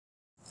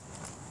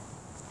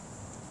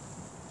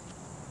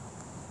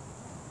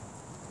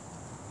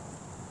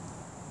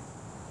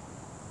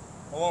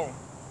Hello,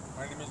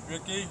 my name is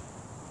Ricky.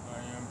 I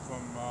am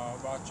from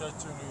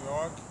Rochester, New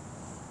York,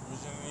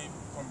 originally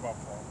from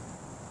Buffalo.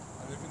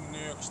 I live in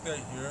New York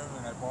State here,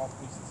 and I bought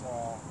this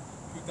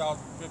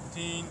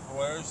 2015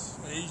 Polaris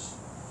Ace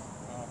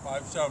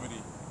 570.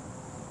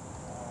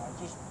 I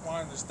just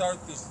wanted to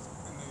start this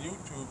in the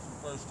YouTube for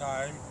the first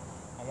time.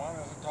 I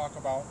wanted to talk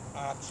about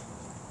options.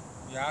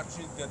 The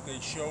options that they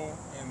show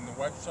in the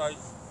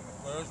websites, in the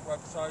Polaris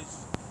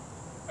websites,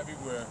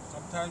 everywhere.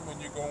 Sometimes when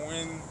you go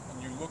in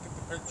and you look at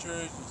the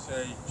pictures, you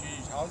say,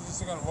 geez, how's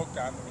this going to look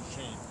on the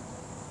machine?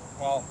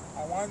 Well,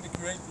 I wanted to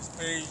create this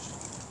page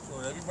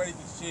so that everybody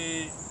can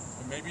see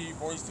and maybe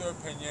voice their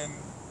opinion.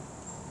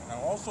 And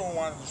I also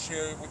wanted to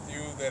share with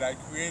you that I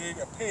created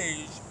a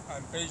page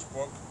on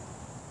Facebook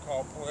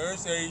called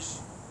Polaris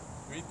Ace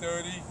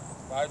 330,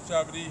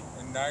 570,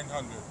 and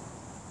 900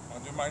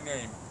 under my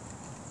name.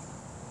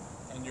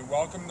 And you're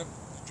welcome to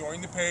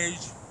join the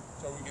page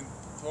so we can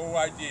throw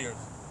ideas.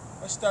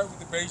 Let's start with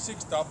the basic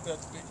stuff that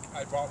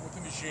I bought with the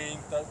machine.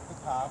 Start with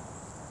the top.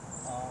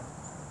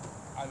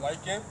 I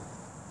like it.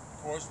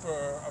 Of course,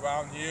 for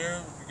around here,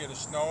 if you get a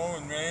snow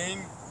and rain,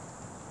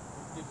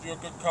 it gives you a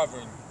good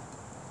covering.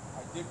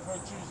 I did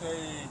purchase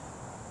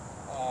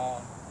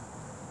a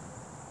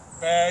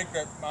bag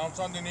that mounts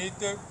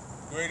underneath it.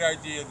 Great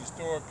idea to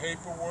store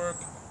paperwork,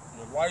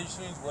 your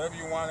license, whatever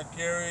you want to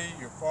carry,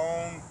 your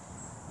phone.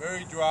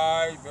 Very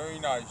dry, very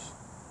nice.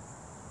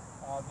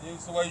 The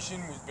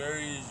installation was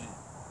very easy.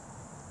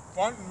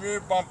 Front and rear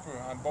bumper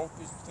on both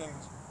these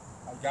things.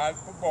 I got it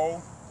for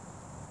both.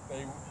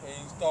 They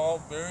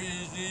installed very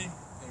easy.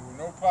 They were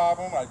no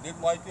problem. I did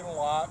like it a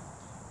lot.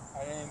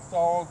 I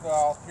installed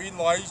 3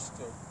 lights.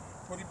 They're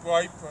pretty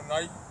bright for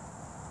night.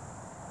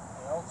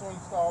 I also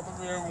installed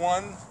the rear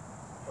one.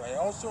 But I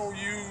also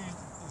used,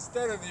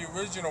 instead of the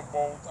original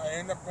bolt, I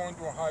ended up going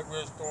to a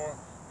hardware store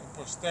and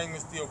put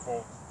stainless steel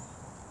bolts.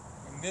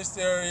 In this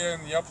area,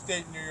 in the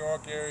upstate New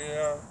York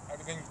area,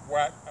 everything's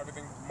wet,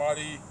 everything's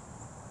muddy.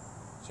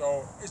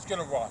 So it's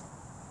going to rust.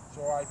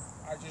 So I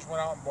just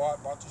went out and bought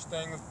a bunch of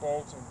stainless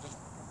bolts and just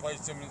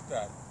replaced them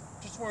instead.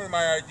 Just one of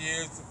my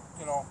ideas,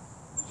 you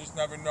just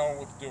never know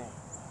what to do.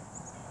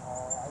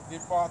 I did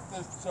bought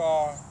this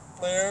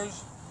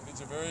flares.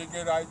 It's a very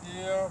good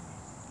idea.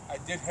 I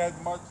did have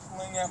mud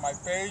sling at my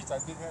face. I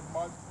did have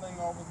mud sling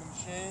over the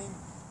machine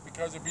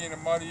because of being a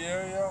muddy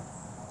area.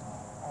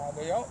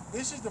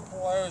 This is the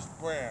Polaris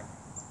brand.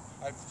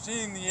 I've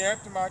seen the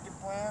aftermarket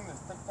plan that's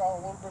sticked out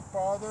a little bit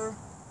farther.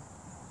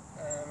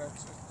 And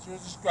it's just a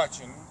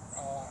discretion.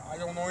 I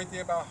don't know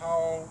anything about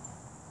how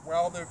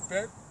well they're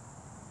fit.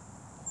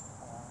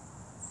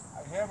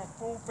 I have a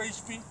full face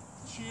feet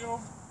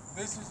shield.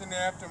 This is an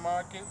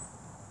aftermarket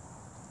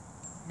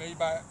made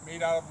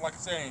out of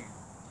Lexane.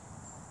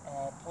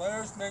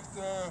 Polaris makes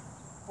the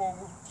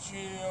full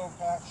shield,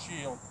 half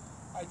shield.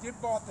 I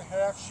did bought the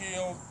half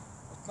shield.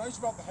 What's nice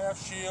about the half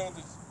shield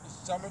is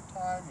it's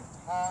summertime, it's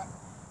hot.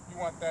 You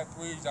want that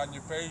breeze on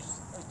your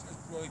face. It's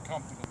really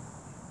comforting.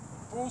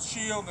 Full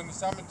shield in the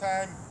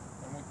summertime,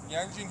 and with the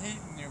engine heat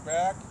in your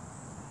back,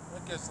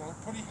 it gets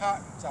pretty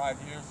hot inside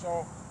here,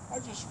 so I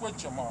just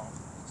switch them off.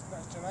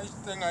 It's a nice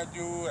thing I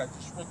do, I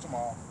just switch them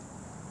off.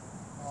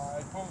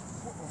 I put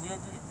a rear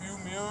view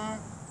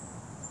mirror.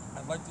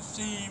 I'd like to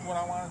see what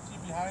I want to see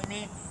behind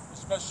me,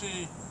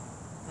 especially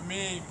for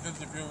me, because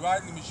if you're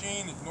riding the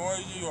machine, it's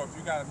noisy, or if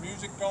you got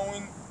music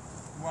going,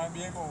 you want to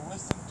be able to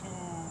listen to,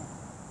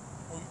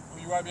 or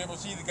you want to be able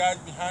to see the guys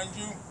behind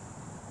you.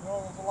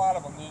 There's a lot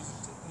of them. There's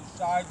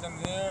sides in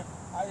there.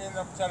 I ended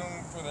up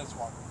settling for this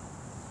one.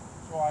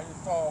 So I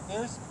installed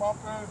this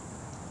bumper.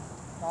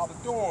 Now the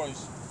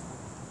doors.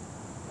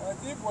 What I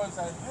did was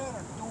I had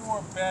a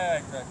door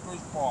bag that I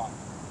first bought.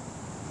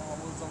 Now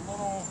it was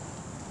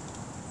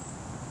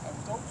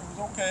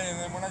okay, and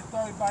then when I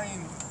started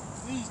buying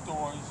these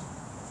doors,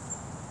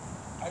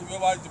 I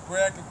realized the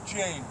bracket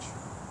changed.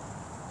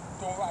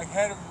 So I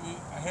had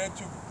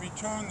to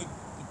return the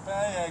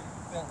bag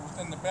that was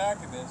in the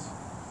back of this.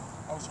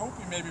 I was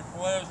hoping maybe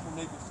Polaris would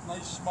make a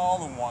nice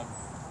smaller one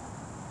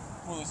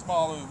for the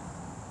smaller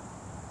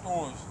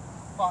doors.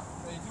 But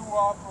they do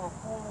offer a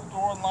full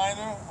door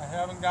liner. I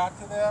haven't got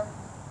to that.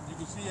 You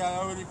can see I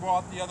already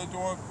bought the other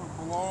door for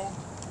below.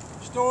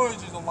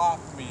 Storage is a lot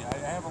for me. I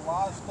have a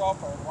lot of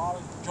stuff. I have a lot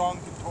of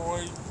junk and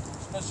toys,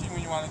 especially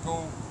when you want to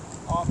go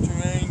off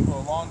terrain for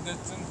a long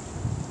distance.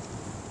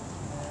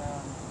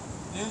 And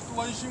the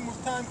installation was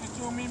time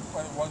consuming,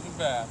 but it wasn't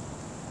bad.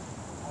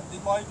 I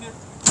did like it.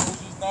 The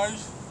storage is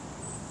nice.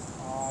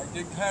 I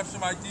did have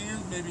some ideas,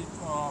 maybe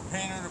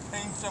painter to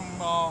paint some,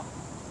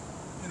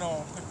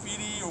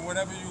 graffiti or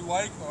whatever you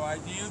like, or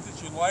ideas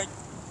that you like.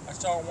 I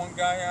saw one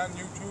guy on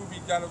YouTube, he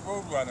got a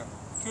Roadrunner.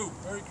 Cute,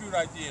 very cute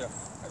idea.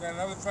 I got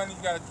another friend,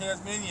 he's got a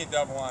Tasmanian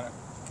devil on it.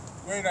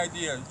 Great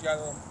idea. He's got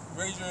a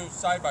Razor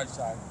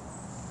side-by-side.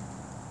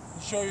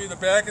 I'll show you the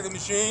back of the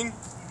machine.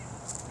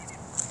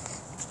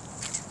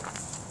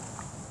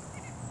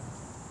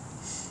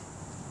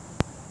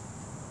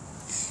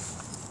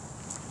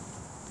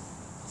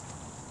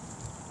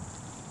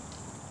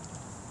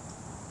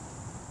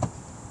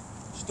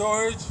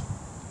 storage,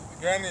 the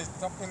Again, it's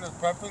something that's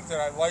preference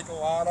that I like a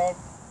lot of.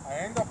 I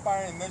end up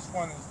buying this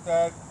one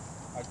instead.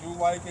 I do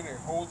like it. It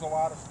holds a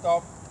lot of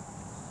stuff.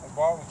 I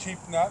bought a cheap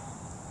nut.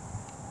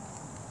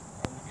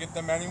 You can get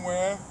them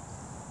anywhere.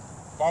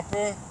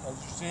 Bumper, as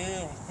you see,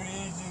 it was pretty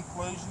easy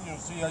installation.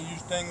 You'll see I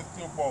use stainless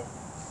steel bolt.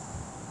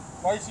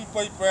 License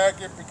plate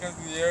bracket, because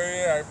of the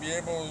area, I'd be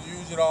able to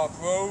use it all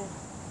through.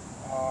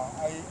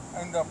 I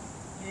end up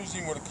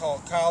using what are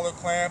called collar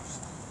clamps.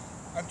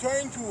 I'm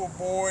trying to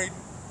avoid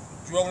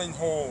drilling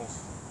holes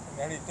in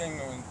anything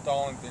or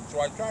installing things,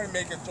 so I try to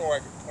make it so I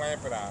can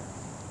clamp it on.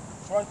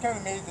 So I kind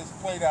of made this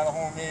plate out of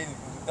homemade. It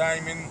was a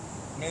diamond,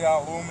 made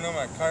out of aluminum.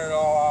 I cut it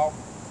all out.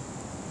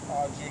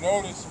 As you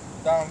notice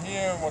down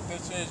here, what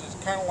this is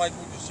kind of like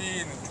what you see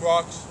in the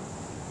trucks,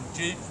 the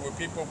Jeeps, where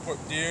people put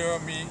deer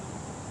meat.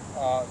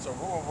 It's a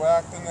little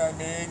rack thing that I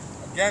made.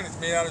 Again, it's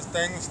made out of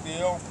stainless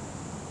steel.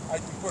 I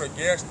can put a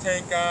gas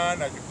tank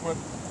on. I can put a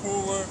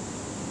cooler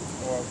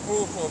or a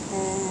cooler for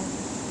food.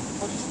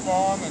 Pretty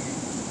strong and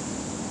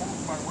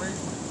holds my weight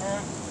pretty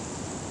good.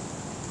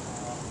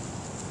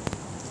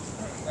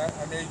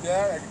 I made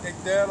that. I can take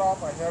that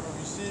off. I have a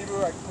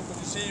receiver. I can put the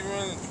receiver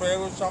in a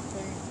trailer or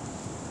something.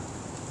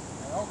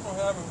 I also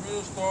have a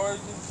rear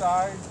storage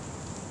inside.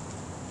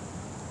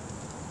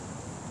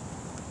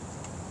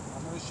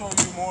 I'm going to show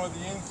you more of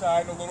the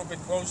inside a little bit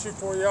closer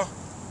for you.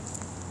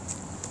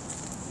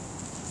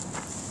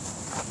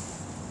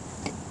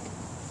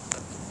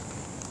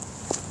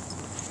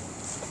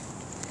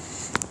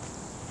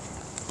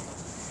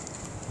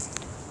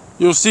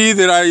 You'll see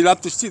that I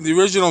left the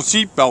original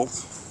seat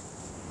belt,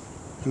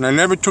 and I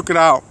never took it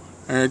out.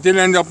 And I did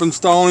end up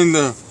installing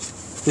the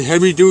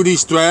heavy duty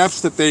straps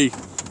that they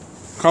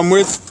come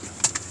with.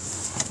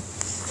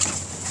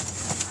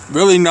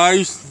 Really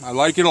nice. I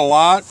like it a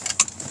lot.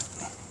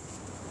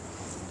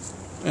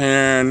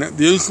 And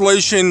the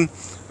installation,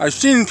 I've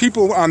seen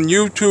people on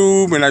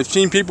YouTube, and I've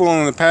seen people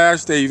in the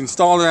past, they've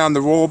installed it on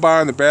the roll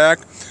bar in the back.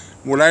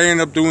 What I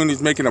end up doing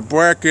is making a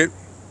bracket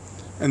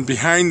and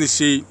behind the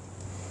seat,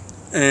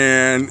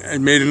 and I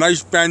made a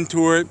nice bend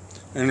to it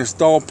and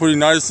installed pretty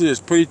nicely.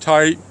 It's pretty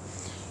tight.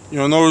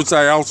 You'll notice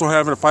I also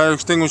have a fire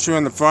extinguisher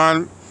in the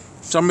front.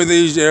 Some of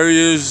these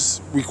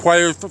areas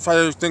require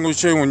fire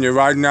extinguisher when you're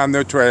riding on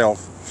their trail.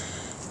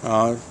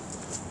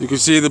 You can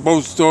see the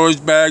both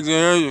storage bags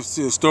there. You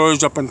see the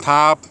storage up on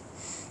top.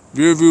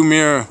 Rear view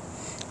mirror.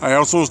 I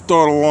also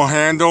stored a little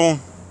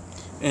handle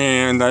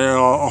and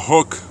a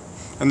hook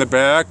in the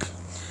back.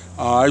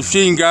 I've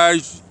seen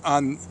guys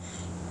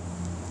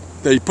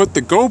they put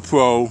the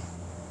GoPro,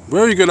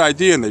 very good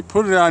idea, and they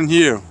put it on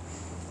here.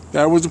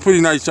 That was a pretty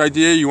nice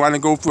idea. You want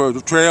to go for a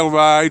trail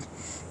ride.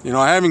 You know,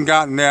 I haven't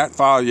gotten that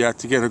far yet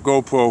to get a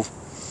GoPro.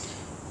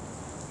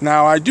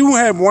 Now, I do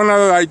have one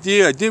other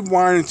idea I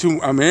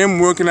am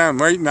working on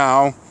right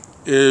now,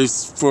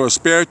 is for a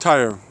spare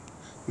tire.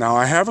 Now,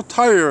 I have a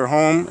tire at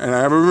home, and I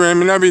have a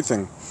rim and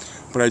everything,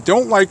 but I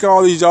don't like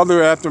all these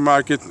other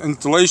aftermarket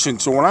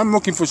installations. So what I'm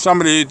looking for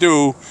somebody to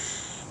do,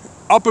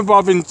 up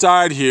above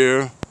inside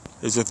here,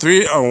 is a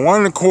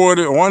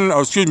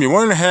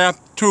 1.25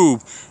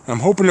 tube. I'm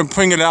hoping to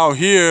bring it out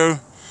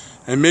here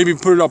and maybe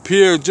put it up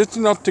here just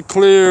enough to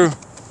clear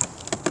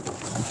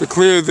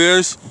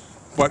this,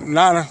 but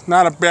not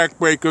a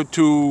backbreaker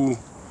to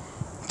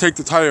take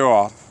the tire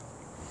off.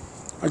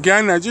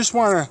 Again, I just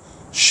want to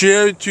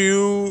share to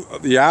you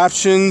the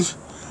options.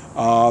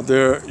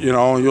 There, you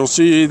know, you'll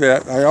see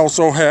that I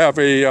also have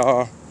the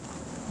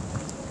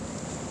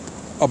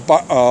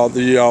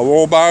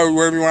roll bar,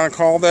 whatever you want to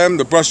call them,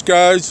 the brush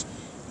guides.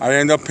 I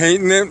end up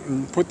painting it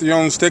and put the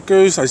own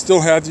stickers. I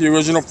still have the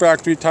original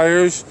factory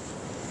tires.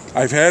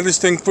 I've had this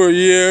thing for a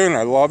year and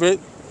I love it.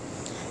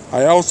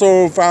 I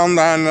also found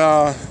on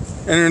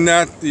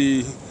internet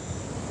the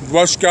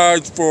brush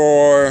guides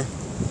for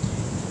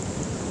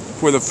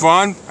the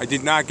front. I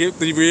did not get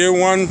the rear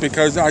one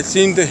because I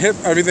seem to hit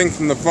everything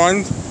from the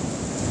front.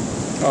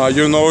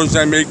 You'll notice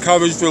I made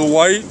covers for the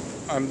light.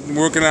 I'm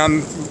working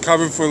on the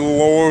cover for the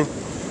lower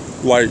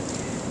light.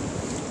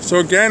 So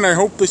again, I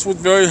hope this was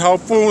very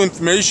helpful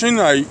information.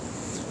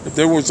 If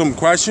there were some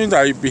questions,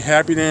 I'd be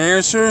happy to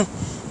answer.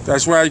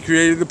 That's why I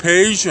created the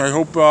page. I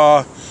hope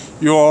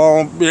you'll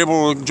all be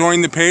able to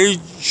join the page,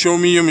 show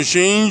me your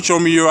machine, show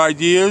me your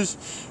ideas.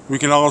 We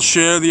can all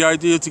share the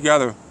idea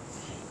together.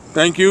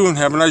 Thank you and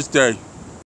have a nice day.